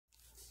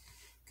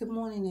Good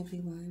morning,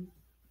 everyone.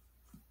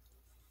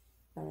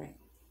 All right.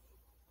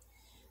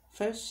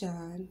 First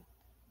John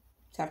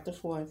chapter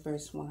 4,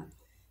 verse 1.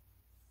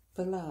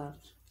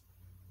 Beloved,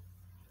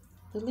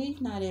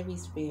 believe not every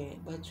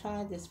spirit, but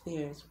try the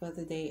spirits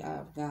whether they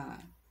are of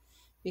God,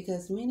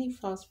 because many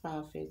false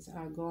prophets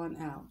are gone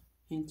out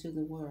into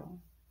the world.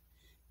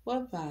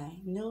 Whereby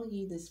know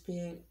ye the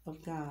Spirit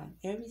of God.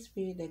 Every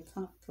spirit that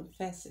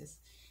confesses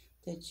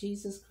that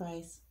Jesus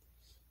Christ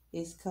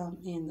is come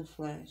in the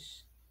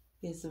flesh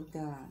is of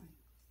God.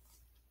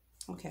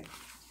 Okay.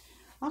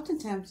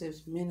 Oftentimes,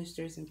 there's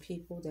ministers and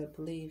people that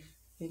believe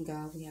in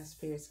God. We have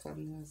spirits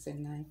coming to us at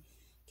night,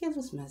 give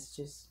us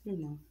messages.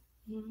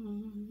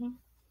 Mm-hmm.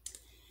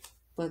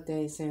 But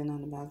they say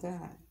nothing about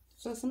God.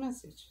 So it's a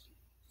message.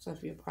 So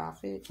if you're a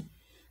prophet,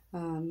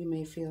 you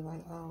may feel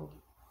like, oh,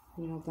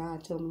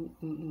 God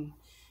told me.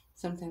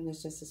 Sometimes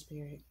it's just a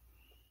spirit.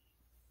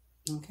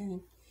 Okay,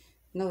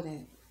 know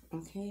that.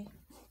 Okay,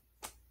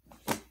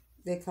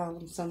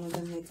 some of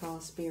them they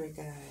call spirit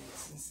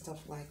guides and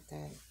stuff like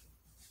that.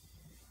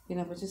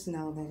 But just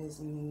know that it's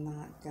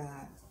not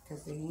God,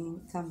 because they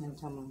ain't coming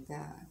from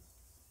God.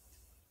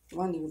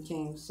 One even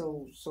came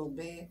so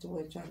bad to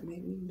where it tried to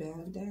make me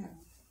bow down.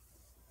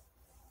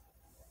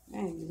 I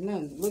ain't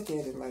nothing to look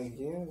at it like,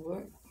 yeah,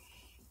 what?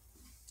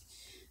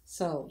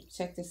 So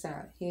check this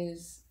out.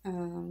 Here's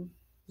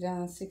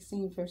John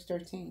 16, verse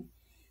 13.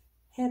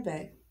 Head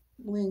back.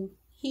 When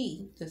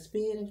he, the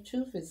Spirit of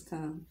truth, is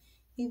come,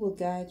 he will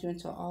guide you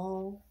into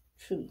all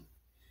truth.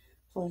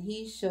 For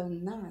he shall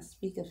not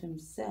speak of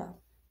himself,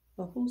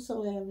 but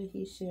whosoever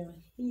he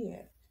shall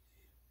hear.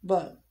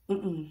 But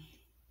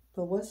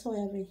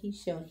whatsoever he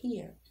shall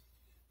hear,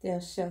 there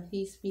shall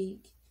he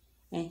speak,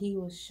 and he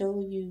will show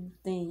you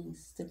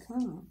things to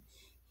come.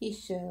 He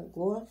shall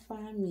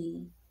glorify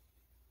me,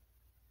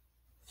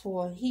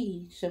 for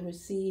he shall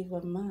receive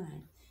of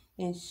mine,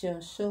 and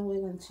shall show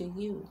it unto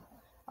you.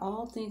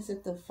 All things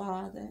that the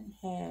Father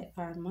had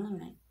are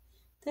mine.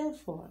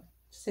 Therefore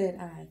said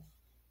I,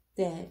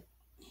 that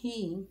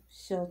he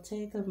shall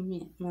take of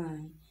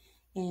mine,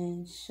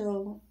 and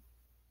shall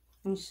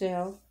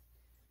show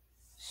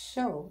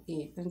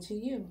it unto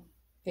you.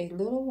 A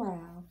little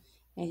while,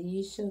 and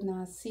ye shall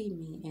not see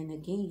me, and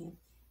again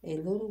a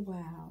little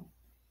while,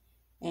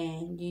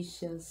 and ye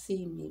shall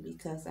see me,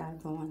 because I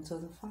go unto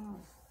the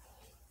Father.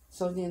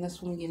 So then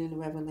that's when we get into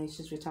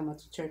Revelations. We're talking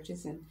about the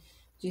churches, and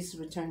Jesus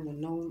returned with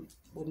no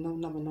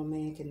number no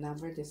man can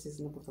number. This is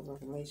in the book of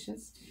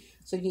Revelations.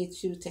 So you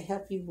get you to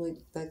help you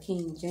with the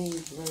King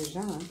James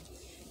Version.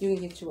 You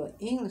can get you an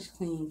English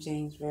King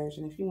James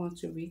Version if you want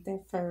to read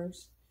that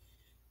first.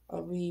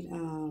 Or read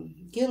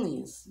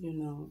Gillian's.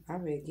 I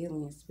read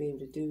Gillian's to be able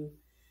to do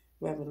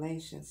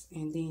Revelations.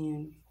 And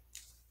then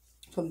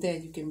from there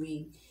you can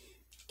read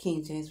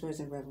King James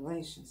Version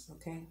Revelations.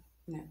 Okay?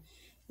 Now,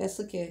 let's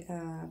look at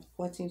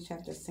 14th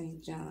chapter of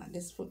St. John.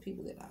 This is for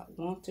people that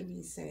want to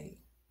be saved.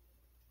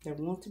 That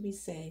want to be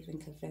saved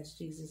and confess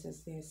Jesus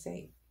as their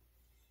Savior.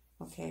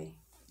 Okay?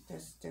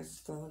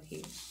 Let's go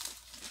here.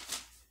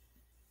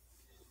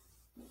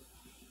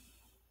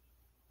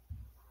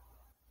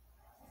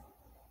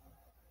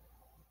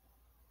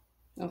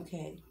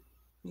 Okay.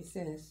 It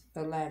says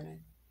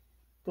 11.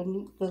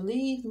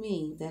 Believe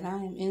me that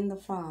I am in the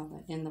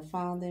Father, and the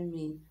Father in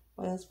me,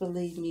 or else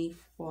believe me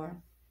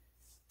for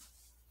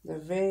the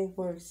very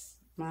works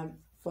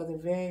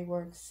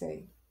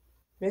sake.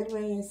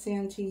 Verily I say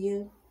unto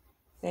you,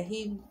 that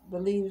he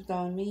believeth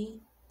on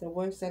me, the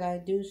works that I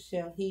do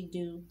shall he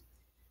do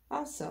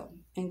also,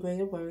 and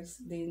greater works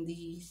than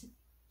these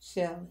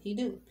shall he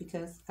do,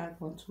 because I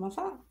go to my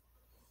Father.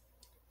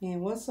 And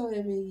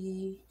whatsoever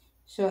ye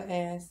shall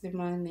ask in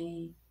my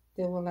name,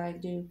 that will I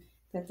do,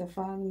 that the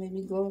Father may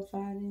be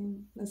glorified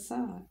in the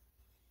Son.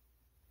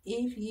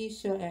 If ye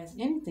shall ask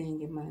anything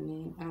in my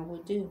name, I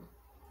will do.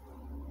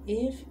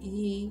 If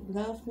ye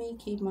love me,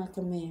 keep my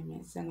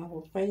commandments, and I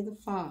will pray the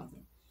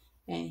Father,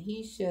 and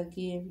he shall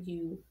give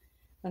you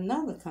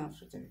another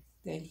Comforter,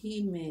 that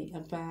he may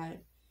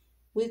abide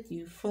with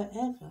you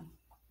forever,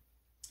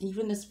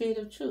 even the Spirit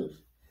of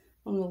truth,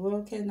 whom the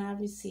world cannot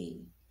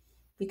receive,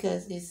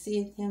 because it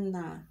seeth him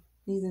not,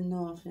 neither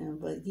knoweth him,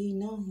 but ye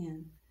know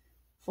him,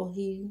 for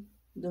he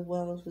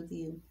dwelleth with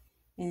you,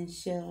 and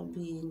shall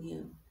be in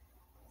you.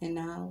 And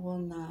I will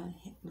not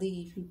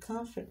leave you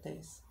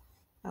comfortless.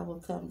 I will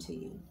come to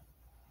you.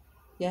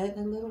 Yet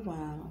a little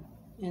while,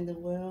 and the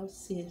world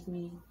seeth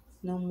me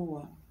no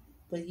more.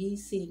 But ye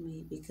see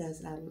me,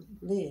 because I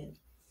live,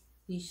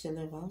 ye shall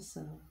live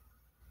also.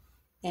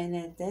 And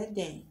at that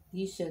day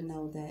ye shall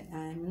know that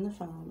I am in the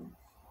Father,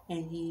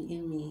 and ye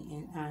in me,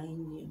 and I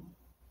in you.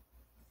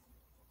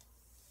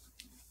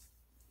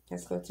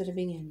 Let's go to the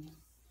beginning.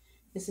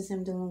 This is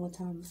him dealing with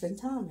Thomas. And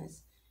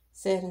Thomas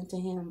said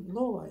unto him,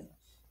 Lord,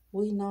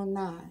 we know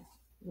not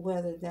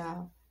whither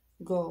thou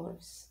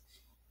goest,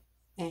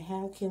 and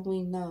how can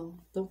we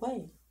know the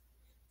way?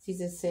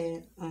 Jesus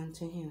said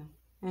unto him,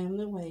 I am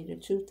the way, the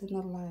truth, and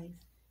the life.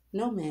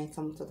 No man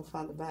cometh to the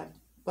Father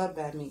but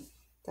by me.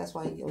 That's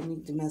why you don't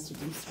need to mess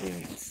with these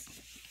spirits.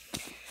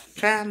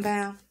 Try them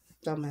down,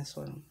 don't mess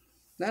with them.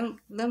 Let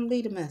them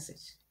lead the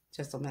message.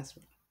 Just don't mess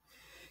with them.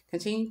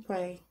 Continue to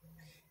pray.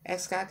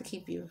 Ask God to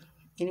keep you.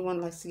 Anyone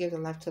who likes to give their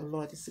life to the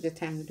Lord, it's a good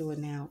time to do it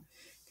now.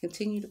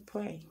 Continue to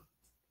pray.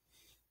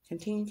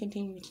 Continue.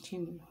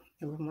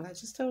 And from what I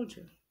just told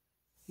you,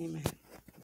 amen.